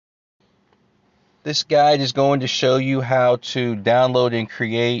This guide is going to show you how to download and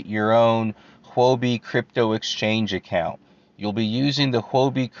create your own Huobi crypto exchange account. You'll be using the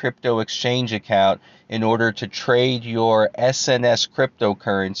Huobi crypto exchange account in order to trade your SNS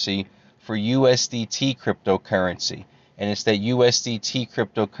cryptocurrency for USDT cryptocurrency. And it's that USDT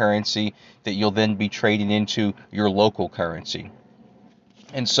cryptocurrency that you'll then be trading into your local currency.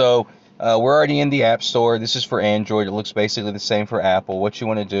 And so we're already in the App Store. This is for Android. It looks basically the same for Apple. What you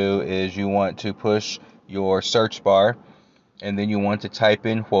want to do is you want to push your search bar, and then you want to type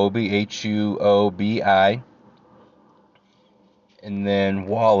in Huobi, Huobi, and then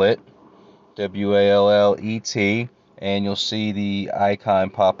wallet, WALLET, and you'll see the icon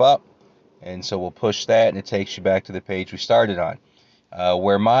pop up. And so we'll push that, and it takes you back to the page we started on.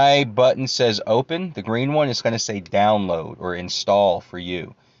 Where my button says open, the green one, is going to say download or install for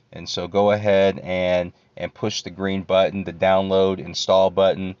you. And so go ahead and push the green button, the download install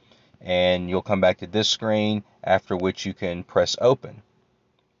button, and you'll come back to this screen, after which you can press open,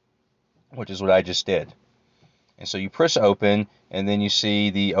 which is what I just did. And so you press open, and then you see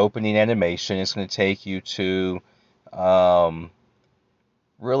the opening animation. It's going to take you to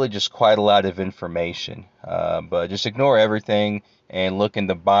really just quite a lot of information, but just ignore everything and look in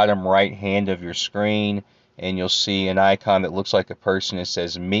the bottom right hand of your screen, and you'll see an icon that looks like a person. It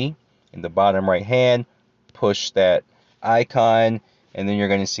says me in the bottom right hand. Push that icon, and then you're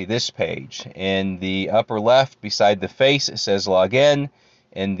going to see this page. In the upper left beside the face, it says log in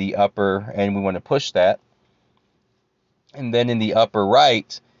the upper, and we want to push that. And then in the upper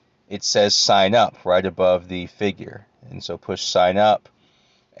right, it says sign up right above the figure, and so push sign up.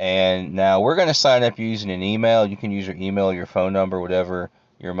 And now we're going to sign up using an email. You can use your email, your phone number, whatever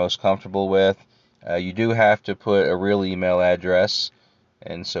you're most comfortable with. You do have to put a real email address.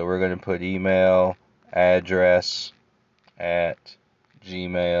 And so we're going to put email address at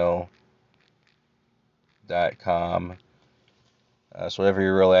gmail.com. So whatever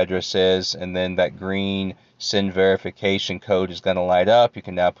your real address is. And then that green send verification code is going to light up. You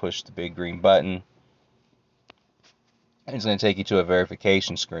can now push the big green button. And it's going to take you to a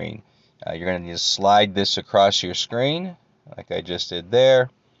verification screen. You're going to need to slide this across your screen, like I just did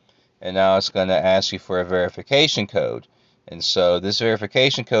there. And now it's going to ask you for a verification code. And so this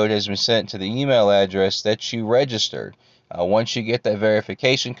verification code has been sent to the email address that you registered. Once you get that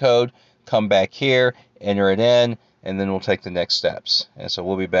verification code, come back here, enter it in, and then we'll take the next steps. And so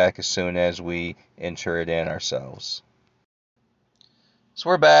we'll be back as soon as we enter it in ourselves. So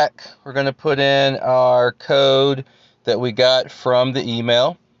we're back. We're going to put in our code that we got from the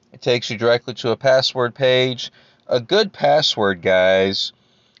email. It takes you directly to a password page. A good password, guys,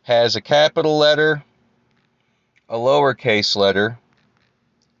 has a capital letter, a lowercase letter,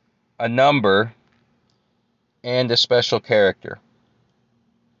 a number, and a special character.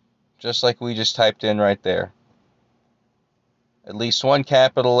 Just like we just typed in right there. At least one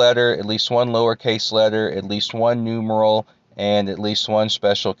capital letter, at least one lowercase letter, at least one numeral, and at least one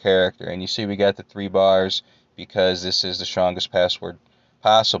special character. And you see we got the 3 bars because this is the strongest password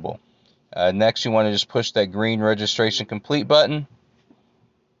possible. Next, you want to just push that green registration complete button.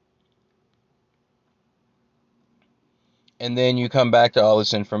 And then you come back to all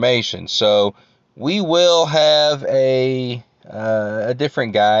this information. So we will have a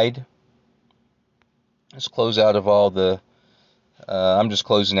different guide. Let's close out of all the, I'm just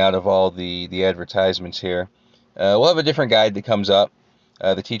closing out of all the advertisements here. We'll have a different guide that comes up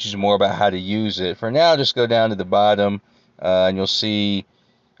that teaches you more about how to use it. For now, just go down to the bottom and you'll see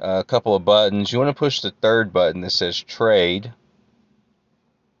a couple of buttons. You want to push the third button that says trade.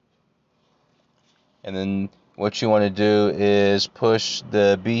 And then what you want to do is push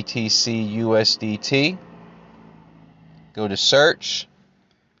the BTC USDT. Go to search.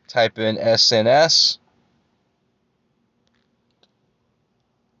 Type in SNS.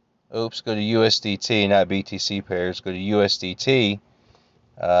 Oops, go to USDT, not BTC pairs. Go to USDT.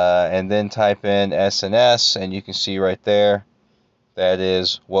 And then type in SNS, and you can see right there that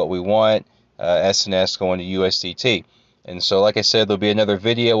is what we want, SNS going to USDT. And so like I said, there'll be another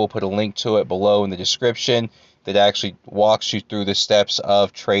video. We'll put a link to it below in the description that actually walks you through the steps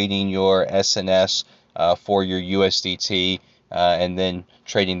of trading your SNS for your USDT and then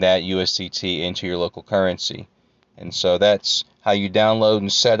trading that USDT into your local currency. And so that's how you download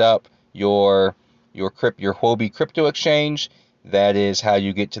and set up your Huobi crypto exchange. That is how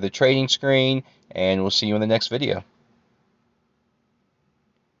you get to the trading screen, and we'll see you in the next video.